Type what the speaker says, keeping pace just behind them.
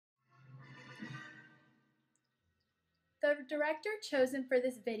The director chosen for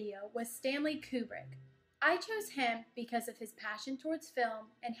this video was Stanley Kubrick. I chose him because of his passion towards film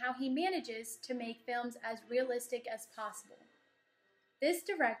and how he manages to make films as realistic as possible. This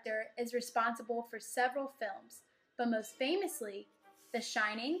director is responsible for several films, but most famously, The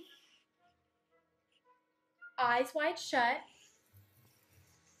Shining, Eyes Wide Shut,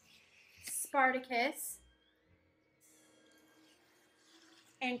 Spartacus,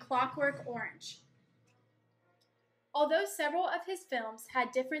 and Clockwork Orange. Although several of his films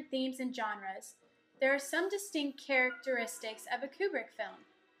had different themes and genres, there are some distinct characteristics of a Kubrick film.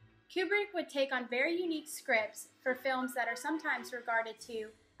 Kubrick would take on very unique scripts for films that are sometimes regarded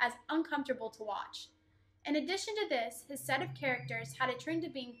as uncomfortable to watch. In addition to this, his set of characters had a trend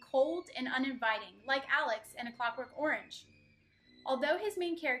of being cold and uninviting, like Alex in A Clockwork Orange. Although his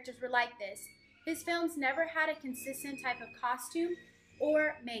main characters were like this, his films never had a consistent type of costume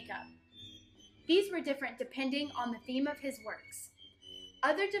or makeup. These were different depending on the theme of his works.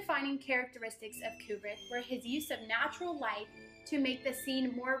 Other defining characteristics of Kubrick were his use of natural light to make the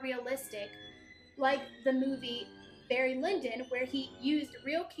scene more realistic, like the movie Barry Lyndon, where he used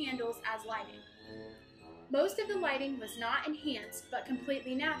real candles as lighting. Most of the lighting was not enhanced, but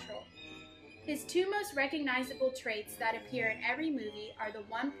completely natural. His two most recognizable traits that appear in every movie are the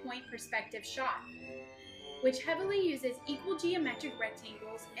one-point perspective shot, which heavily uses equal geometric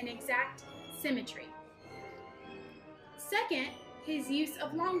rectangles and exact symmetry. Second, his use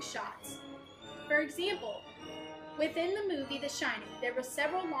of long shots. For example, within the movie The Shining, there were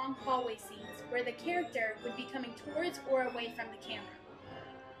several long hallway scenes where the character would be coming towards or away from the camera.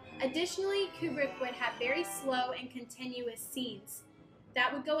 Additionally, Kubrick would have very slow and continuous scenes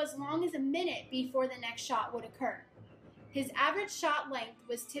that would go as long as a minute before the next shot would occur. His average shot length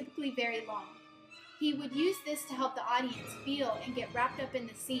was typically very long. He would use this to help the audience feel and get wrapped up in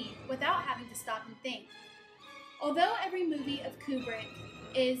the scene without having to stop and think. Although every movie of Kubrick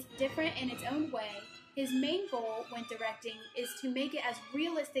is different in its own way, his main goal when directing is to make it as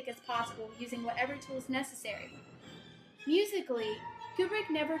realistic as possible using whatever tools necessary. Musically, Kubrick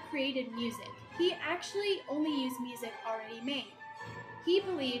never created music. He actually only used music already made. He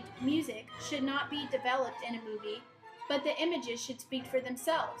believed music should not be developed in a movie, but the images should speak for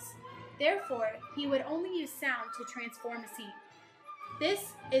themselves. Therefore, he would only use sound to transform a scene.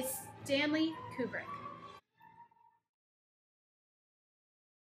 This is Stanley Kubrick.